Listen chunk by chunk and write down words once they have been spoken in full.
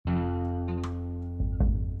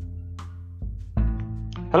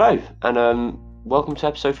Hello, and welcome to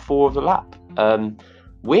episode 4 of The Lap.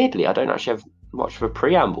 Weirdly, I don't actually have much of a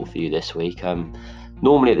preamble for you this week.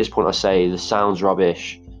 Normally at this point I say the sound's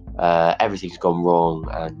rubbish, everything's gone wrong,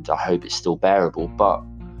 and I hope it's still bearable, but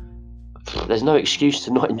there's no excuse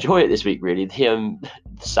to not enjoy it this week, really. The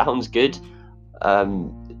sound's good,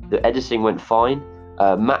 the editing went fine.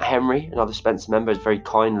 Matt Henry, another Spencer member, has very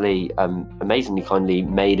kindly, amazingly kindly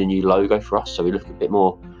made a new logo for us, so we look a bit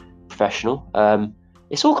more professional.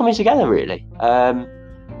 It's all coming together, really.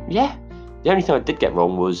 Yeah, the only thing I did get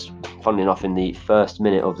wrong was, funnily enough, in the first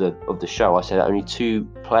minute of the show, I said that only 2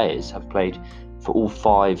 players have played for all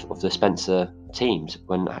 5 of the Spencer teams,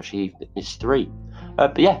 when actually it's 3.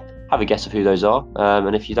 But yeah, have a guess of who those are.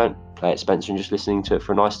 And if you don't play at Spencer and just listening to it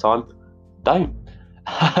for a nice time, don't.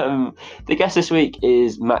 The guest this week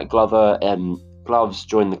is Matt Glover. Gloves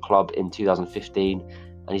joined the club in 2015,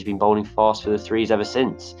 and he's been bowling fast for the threes ever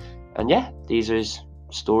since. And yeah, these are his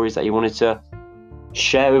stories that he wanted to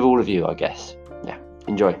share with all of you, I guess. Yeah,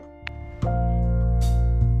 enjoy.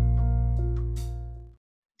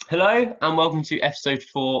 Hello, and welcome to episode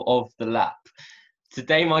 4 of The Lap.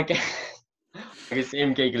 Today, my guest... I can see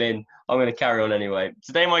him giggling. I'm going to carry on anyway.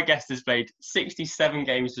 Today, my guest has played 67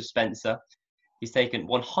 games for Spencer. He's taken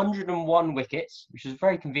 101 wickets, which is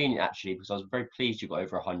very convenient, actually, because I was very pleased you got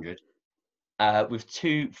over 100, with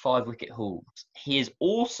 2 5-wicket hauls. He is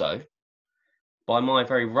also, by my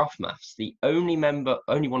very rough maths, the only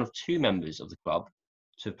one of 2 members of the club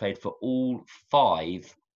to have played for all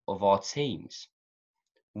 5 of our teams.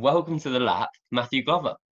 Welcome to The Lap, Matthew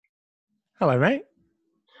Glover. Hello, mate.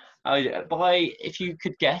 If you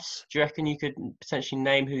could guess, do you reckon you could potentially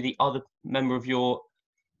name who the other member of your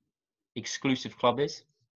exclusive club is?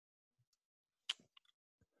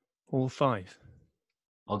 All 5.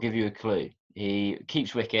 I'll give you a clue. He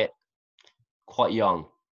keeps wicket, quite young.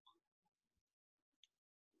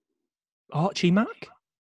 Archie Mack?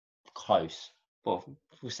 Close. Well,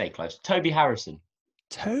 we'll say close. Toby Harrison.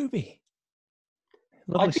 Toby.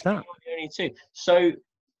 Lovely start. Only 2. So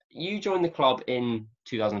you joined the club in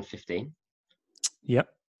 2015. Yep.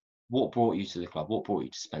 What brought you to the club? What brought you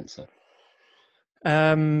to Spencer?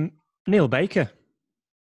 Neil Baker.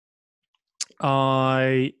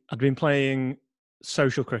 I'd been playing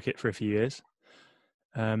social cricket for a few years.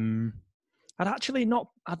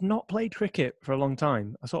 I'd not played cricket for a long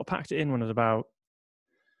time. I sort of packed it in when I was about,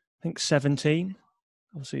 I think, 17.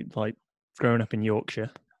 Obviously, like, growing up in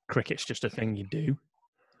Yorkshire, cricket's just a thing you do.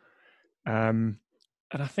 And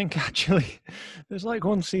I think actually there's like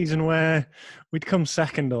one season where we'd come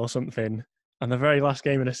second or something, and the very last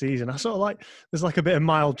game of the season, I sort of like, there's like a bit of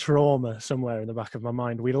mild trauma somewhere in the back of my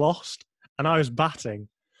mind. We lost, and I was batting,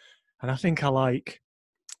 and I think I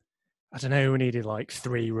don't know, we needed like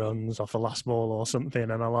 3 runs off the last ball or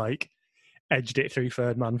something, and I like edged it through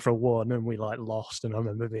third man for 1, and we like lost. And I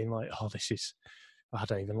remember being like, I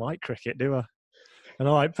don't even like cricket, do I? And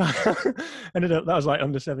I ended up, that was like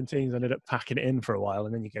under 17s, ended up packing it in for a while,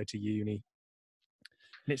 and then you go to uni,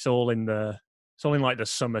 and it's all in like the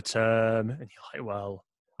summer term, and you're like, well,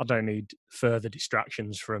 I don't need further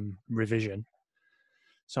distractions from revision.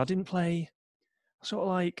 So I didn't play. Sort of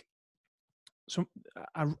like,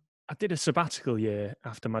 I did a sabbatical year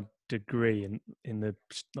after my degree in the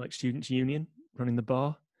like students' union, running the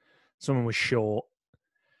bar. Someone was short.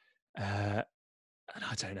 And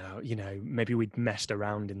I don't know, maybe we'd messed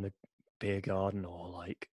around in the beer garden or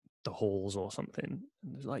like the halls or something.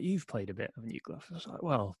 And it was like, you've played a bit, haven't you, Gluff? I was like,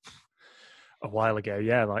 well, a while ago,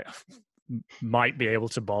 yeah, like might be able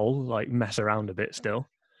to bowl, like mess around a bit still.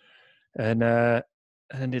 And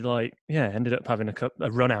ended up having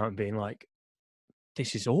a run out and being like,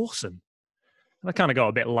 this is awesome. And I kind of got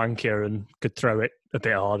a bit lankier and could throw it a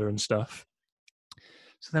bit harder and stuff.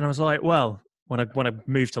 So then I was like, well, when I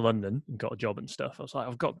moved to London and got a job and stuff, I was like,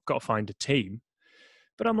 I've got to find a team.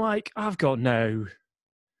 But I'm like, I've got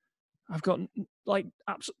like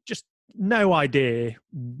just no idea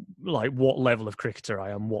like what level of cricketer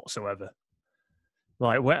I am whatsoever.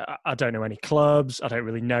 Like, where I don't know any clubs, I don't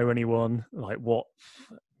really know anyone. Like, what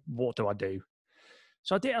do I do?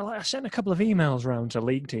 So I sent a couple of emails around to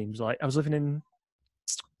league teams. Like, I was living in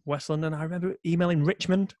West London. I remember emailing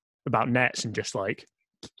Richmond about nets and just like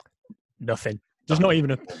nothing. Just not even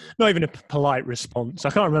a polite response. I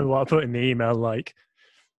can't remember what I put in the email, like,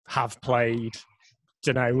 have played,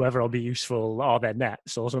 don't know whether I'll be useful, are there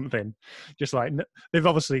nets or something. Just like, they've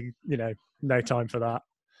obviously, no time for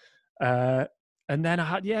that. And then I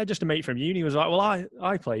had, just a mate from uni was like, well,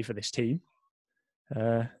 I play for this team.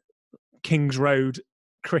 Kings Road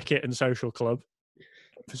Cricket and Social Club.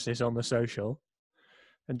 Emphasis on the social.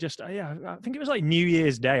 And just, I think it was like New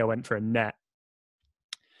Year's Day I went for a net.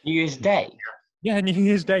 New Year's Day. Yeah, New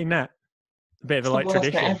Year's Day net. A bit of It's a the like worst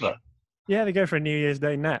net tradition. ever. Yeah, they go for a New Year's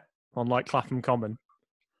Day net on like Clapham Common.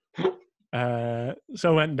 So I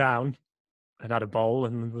went down and had a bowl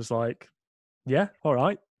and was like, yeah, all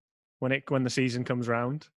right. When the season comes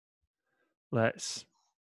round, let's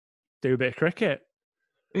do a bit of cricket.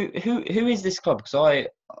 Who is this club? Because I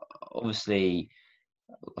obviously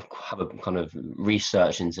have a kind of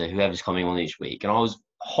research into whoever's coming on each week, and I was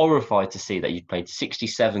horrified to see that you played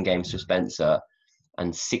 67 games for Spencer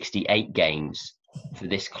and 68 games for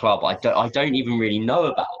this club. I don't even really know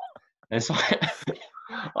about. And so I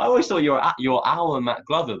always thought you're our Matt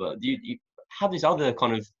Glover, but you have this other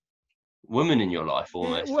kind of woman in your life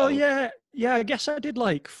almost. Well, yeah. I guess I did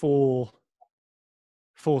like four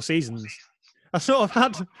seasons. I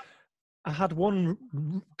had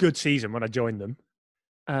one good season when I joined them,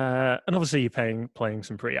 and obviously you're playing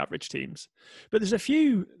some pretty average teams, but there's a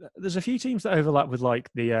few teams that overlap with like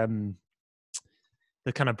the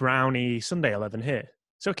kind of Brownie Sunday 11 here.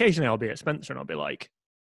 So occasionally I'll be at Spencer and I'll be like,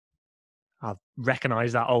 I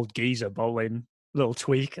recognise that old geezer bowling little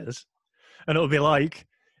tweakers, and it'll be like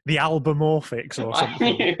the Albamorphics or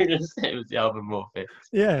something. It was the Albamorphics.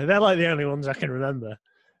 Yeah, they're like the only ones I can remember.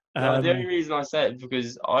 No, the only reason I say it is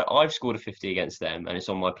because I've scored a 50 against them, and it's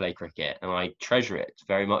on my play cricket, and I treasure it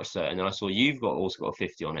very much so. And then I saw you've also got a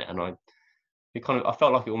 50 on it, and I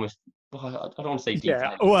felt like it almost. Well, I don't want to say devalued.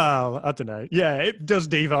 Yeah, well, I don't know. Yeah, it does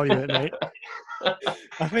devalue it, mate.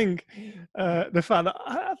 I think the fact that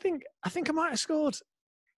I think I might have scored.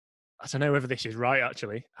 I don't know whether this is right.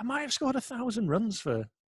 Actually, I might have scored 1,000 runs for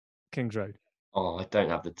Kings Road. Oh, I don't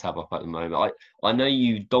have the tab up at the moment. I know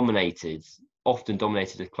you often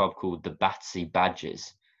dominated a club called the Battersea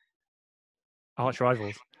Badgers. Arch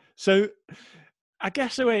rivals. So I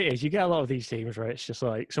guess the way it is, you get a lot of these teams where it's just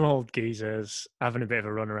like some old geezers having a bit of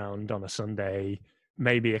a run around on a Sunday,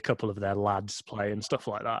 maybe a couple of their lads play and stuff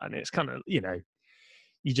like that. And it's kind of, you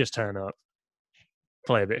just turn up,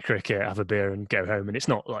 play a bit of cricket, have a beer and go home. And it's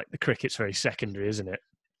not like the cricket's very secondary, isn't it?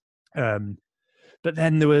 But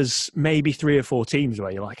then there was maybe 3 or 4 teams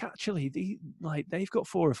where you're like, actually, they've got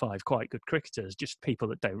 4 or 5 quite good cricketers, just people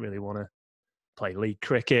that don't really want to play league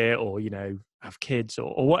cricket or, have kids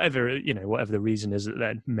or whatever, whatever the reason is that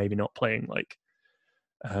they're maybe not playing like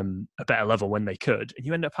a better level when they could. And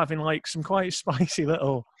you end up having like some quite spicy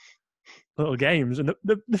little games. And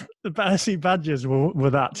the Battersea Badgers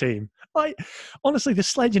were that team. Like, honestly, the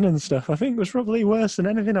sledging and stuff, I think was probably worse than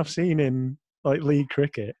anything I've seen in like league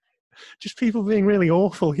cricket. Just people being really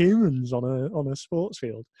awful humans on a sports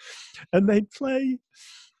field. And they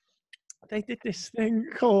did this thing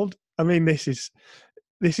called, I mean, this is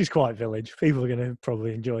quite village. People are going to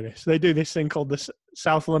probably enjoy this. They do this thing called the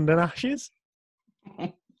South London Ashes.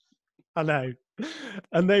 I know.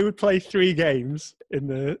 And they would play 3 games in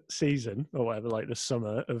the season or whatever, like the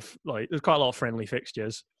summer of like, there's quite a lot of friendly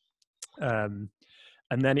fixtures. And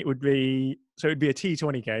then it would be a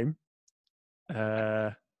T20 game.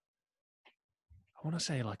 I want to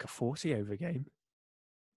say like a 40 over game,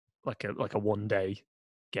 like a 1 day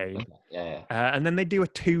game. Okay, yeah. And then they do a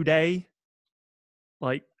 2-day,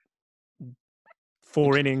 like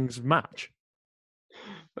 4 innings match.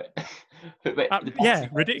 Yeah,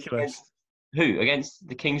 ridiculous. Who? Against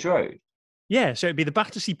the Kings Road? Yeah, so it'd be the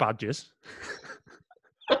Battersea Badgers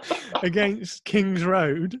against Kings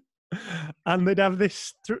Road, and they'd have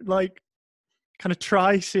this like kind of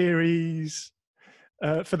tri-series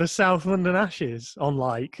for the South London Ashes on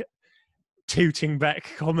like Tooting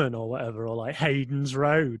Beck Common or whatever, or like Hayden's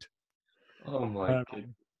Road. Oh my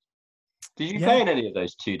god! Did you play in any of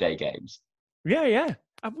those 2-day games? Yeah.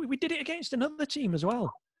 We did it against another team as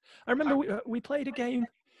well. I remember we played a game,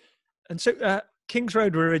 and so Kings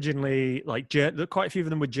Road were originally like quite a few of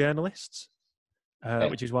them were journalists,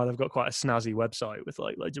 which is why they've got quite a snazzy website with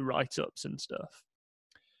like loads of write-ups and stuff.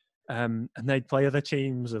 And they'd play other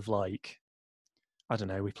teams of like, I don't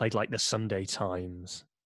know, we played like the Sunday Times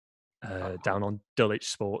down on Dulwich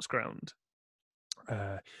Sports Ground.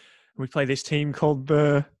 We played this team called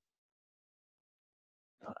the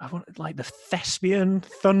Thespian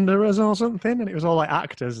Thunderers or something, and it was all like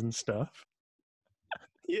actors and stuff.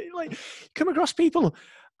 You like come across people.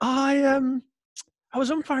 I was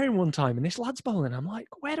umpiring one time, and this lad's bowling. I'm like,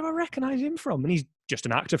 where do I recognise him from? And he's just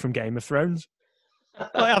an actor from Game of Thrones.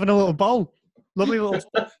 Like having a little bowl, lovely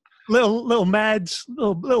little meds,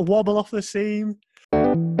 little wobble off the seam.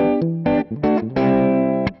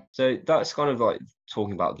 So that's kind of like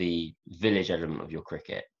talking about the village element of your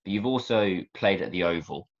cricket. But you've also played at the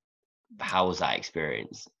Oval. How was that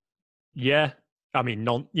experience? Yeah, I mean,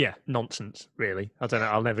 nonsense. Really, I don't know.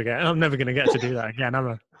 I'm never going to get to do that again,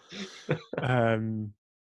 am I?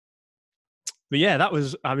 But yeah, that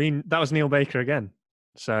was Neil Baker again.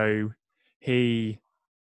 So I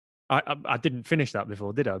didn't finish that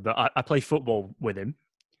before, did I? But I played football with him.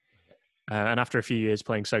 And after a few years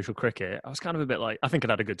playing social cricket, I was kind of a bit like, I think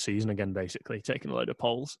I'd had a good season again, basically, taking a load of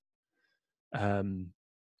polls. And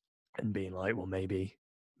being like, well, maybe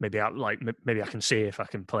I can see if I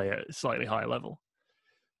can play at a slightly higher level.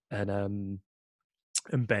 And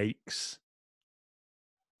Bakes,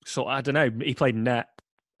 so I don't know, he played net.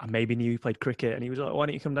 I maybe knew he played cricket, and he was like, why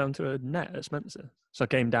don't you come down to a net at Spencer? So I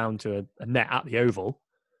came down to a net at the Oval,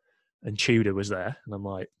 and Tudor was there, and I'm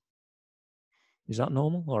like, is that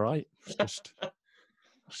normal? All right. It's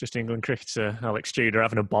just England cricketer Alex Tudor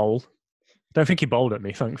having a bowl. Don't think he bowled at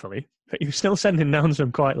me, thankfully, but he was still sending down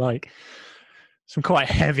some quite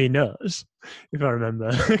heavy nuts, if I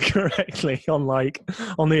remember correctly, on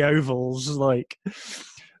the ovals, like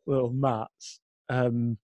little mats.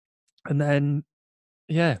 And then,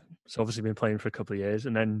 yeah, so obviously been playing for a couple of years,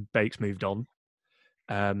 and then Bakes moved on.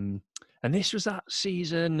 And this was that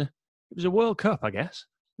season. It was a World Cup, I guess.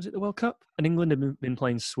 Was it the World Cup? And England had been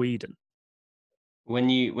playing Sweden. When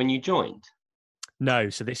you joined? No,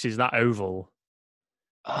 so this is that Oval.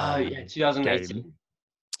 Oh, yeah, 2018. Game.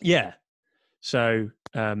 Yeah. So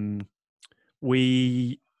I don't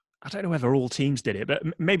know whether all teams did it, but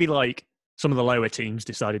maybe like some of the lower teams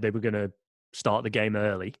decided they were going to start the game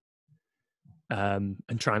early and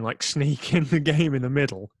try and like sneak in the game in the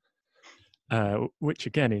middle, which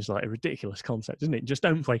again is like a ridiculous concept, isn't it? Just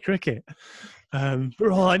don't play cricket. But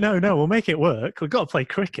we're all like, no, we'll make it work. We've got to play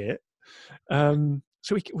cricket. So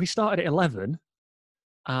we started at 11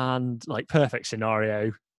 and like perfect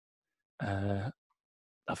scenario.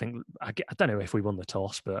 I think, I don't know if we won the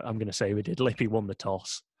toss, but I'm going to say we did. Lippy won the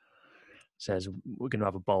toss. Says we're going to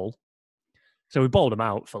have a bowl. So we bowled them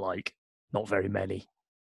out for like not very many.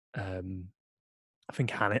 I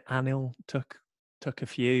think Anil took a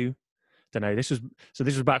few. Don't know. This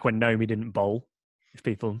was back when Nomi didn't bowl, if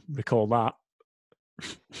people recall that.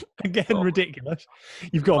 Again, ridiculous.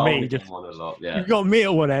 You've got me just You've got me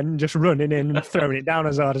at one end, just running in and throwing it down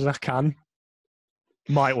as hard as I can.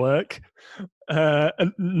 Might work.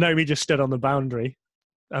 And Nomi just stood on the boundary,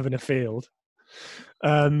 having a field.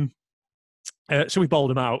 So we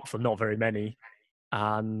bowled him out for not very many,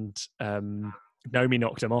 and Nomi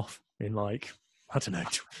knocked him off in like, I don't know,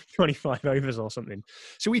 25 overs or something.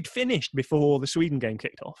 So we'd finished before the Sweden game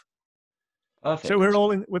kicked off. Perfect. So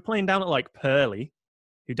we're playing down at like Purley,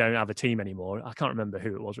 who don't have a team anymore. I can't remember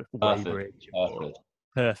who it was. Weybridge.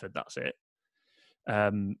 Hereford, that's it.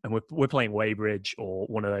 And we're playing Weybridge or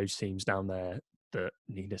one of those teams down there that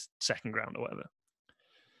need a second ground or whatever.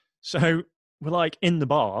 So we're like in the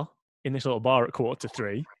bar, in this little bar at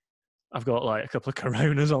 2:45. I've got like a couple of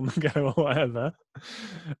Coronas on the go or whatever.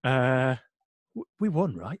 We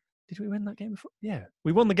won, right? Did we win that game of football? Yeah,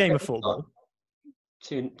 we won the game of football.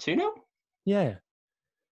 2-0? Yeah.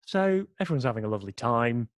 So everyone's having a lovely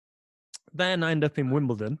time. Then I end up in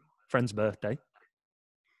Wimbledon, friend's birthday.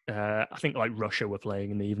 I think like Russia were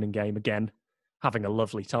playing in the evening game again, having a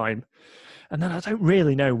lovely time. And then I don't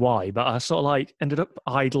really know why, but I sort of like ended up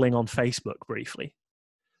idling on Facebook briefly.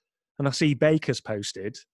 And I see Baker's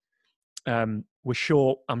posted, I'm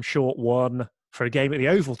short one for a game at the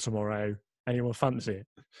Oval tomorrow. Anyone fancy it?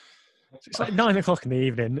 So it's like 9:00 in the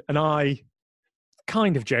evening, and I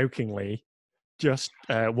kind of jokingly just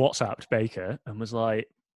WhatsApped Baker and was like,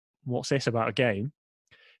 what's this about a game?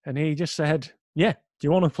 And he just said, yeah, do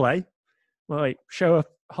you want to play? Like, show up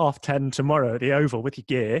 10:30 tomorrow at the Oval with your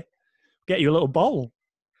gear, get you a little bowl.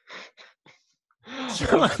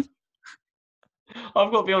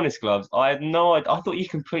 I've got to be honest, Gloves. I had no idea. I thought you'd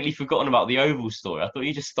completely forgotten about the Oval story. I thought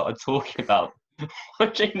you just started talking about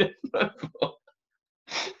watching the football.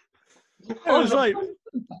 It was like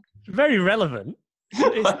very relevant.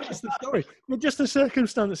 It's the story. But just the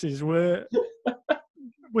circumstances were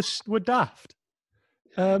daft.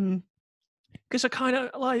 Because I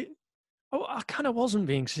kind of wasn't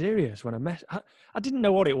being serious when I met. I didn't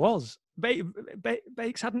know what it was.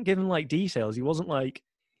 Bakes hadn't given like details. He wasn't like,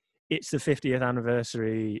 it's the 50th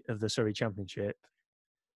anniversary of the Surrey Championship.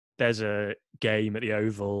 There's a game at the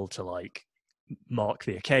Oval to like mark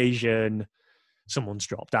the occasion. Someone's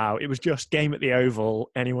dropped out. It was just game at the Oval.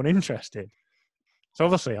 Anyone interested? So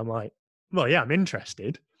obviously I'm like, well, yeah, I'm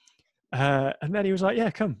interested. And then he was like, yeah,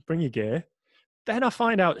 come, bring your gear. Then I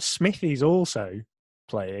find out Smithy's also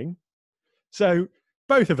playing. So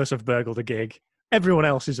both of us have burgled a gig. Everyone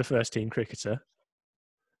else is a first-team cricketer.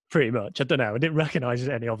 Pretty much. I don't know. I didn't recognise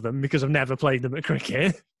any of them because I've never played them at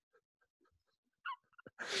cricket.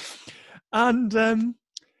 And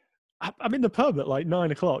I'm in the pub at like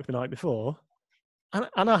 9:00 the night before.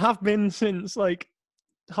 and I have been since like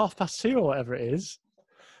 2:30 or whatever it is.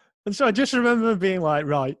 And so I just remember being like,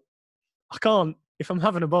 right, I can't, if I'm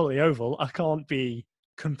having a bowl at the Oval, I can't be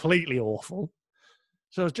completely awful.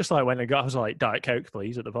 So I was just like, I was like, Diet Coke,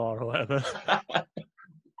 please, at the bar or whatever.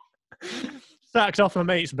 Sacked off my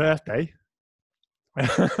mate's birthday.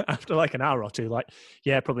 After like an hour or two, like,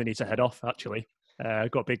 yeah, probably need to head off, actually.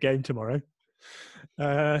 I've got a big game tomorrow.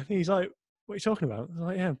 He's like, what are you talking about? I was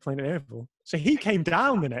like, yeah, I'm playing at the Oval. So he came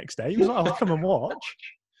down the next day. He was like, I'll come and watch.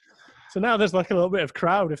 So now there's like a little bit of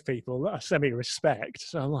crowd of people that I semi-respect.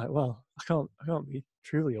 So I'm like, well, I can't be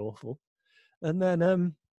truly awful. And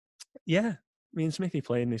then, yeah, me and Smithy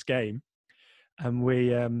play in this game. And we,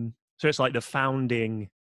 so it's like the founding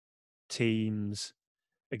teams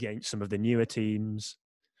against some of the newer teams.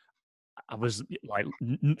 I was like,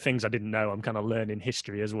 things I didn't know. I'm kind of learning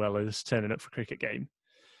history as well as turning up for a cricket game.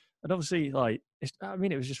 And obviously, like, it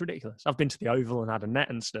was just ridiculous. I've been to the Oval and had a net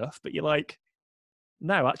and stuff, but you're like,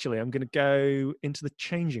 no, actually, I'm going to go into the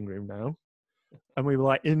changing room now. And we were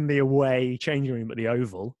like in the away changing room at the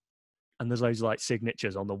Oval. And there's loads of like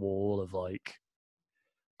signatures on the wall of like,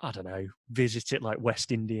 I don't know, visited like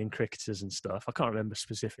West Indian cricketers and stuff. I can't remember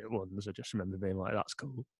specific ones. I just remember being like, that's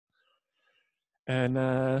cool. And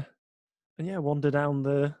yeah, wander down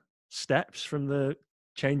the steps from the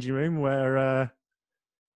changing room where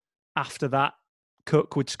after that,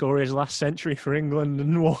 Cook would score his last century for England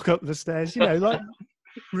and walk up the stairs, like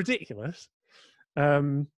ridiculous.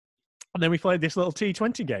 And then we played this little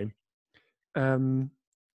T20 game.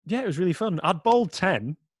 Yeah, it was really fun. I'd bowled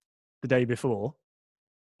 10 the day before,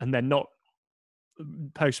 and then not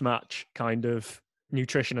post-match kind of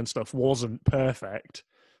nutrition and stuff wasn't perfect,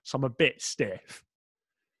 so I'm a bit stiff.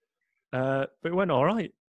 But it went all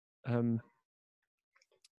right. Yeah.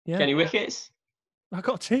 Any wickets? I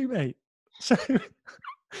got 2, mate. So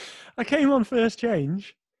I came on first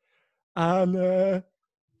change, and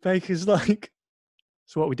Baker's like,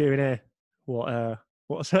 "So what are we doing here? What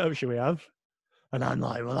setup should we have?" And I'm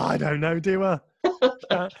like, "Well, I don't know, do I?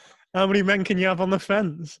 How many men can you have on the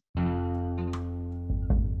fence?"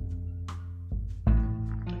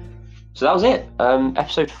 So that was it.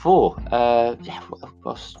 Episode 4. Yeah, what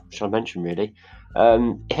else should I mention, really?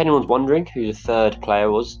 If anyone's wondering who the third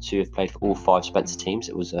player was to have played for all 5 Spencer teams,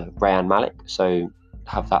 it was Rayan Malik. So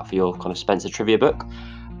have that for your kind of Spencer trivia book.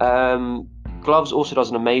 Gloves also does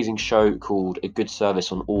an amazing show called A Good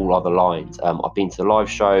Service on All Other Lines. I've been to the live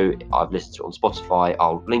show. I've listened to it on Spotify.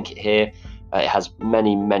 I'll link it here. It has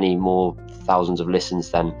many, many more thousands of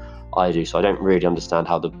listens than I do. So I don't really understand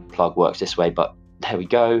how the plug works this way, but there we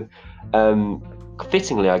go.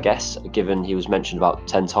 Fittingly, I guess, given he was mentioned about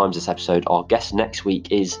 10 times this episode, our guest next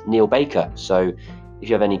week is Neil Baker. So if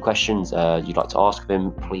you have any questions you'd like to ask of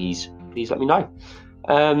him, please let me know.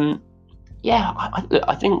 Yeah,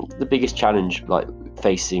 I think the biggest challenge like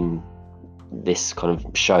facing this kind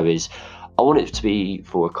of show is I want it to be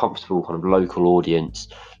for a comfortable kind of local audience,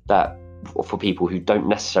 that for people who don't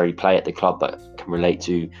necessarily play at the club but can relate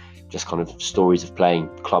to just kind of stories of playing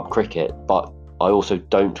club cricket. But I also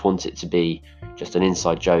don't want it to be just an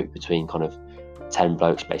inside joke between kind of 10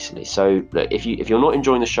 blokes, basically. So look, if you're not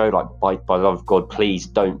enjoying the show, like by the love of God, please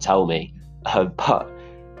don't tell me. But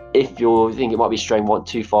if you think it might be straying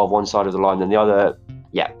too far one side of the line than the other,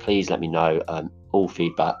 yeah, please let me know. All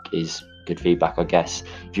feedback is good feedback, I guess.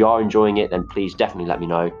 If you are enjoying it, then please definitely let me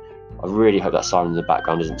know. I really hope that siren in the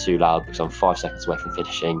background isn't too loud because I'm 5 seconds away from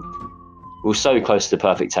finishing. We're so close to the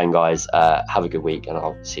perfect 10, guys. Have a good week, and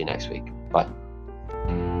I'll see you next week. Bye.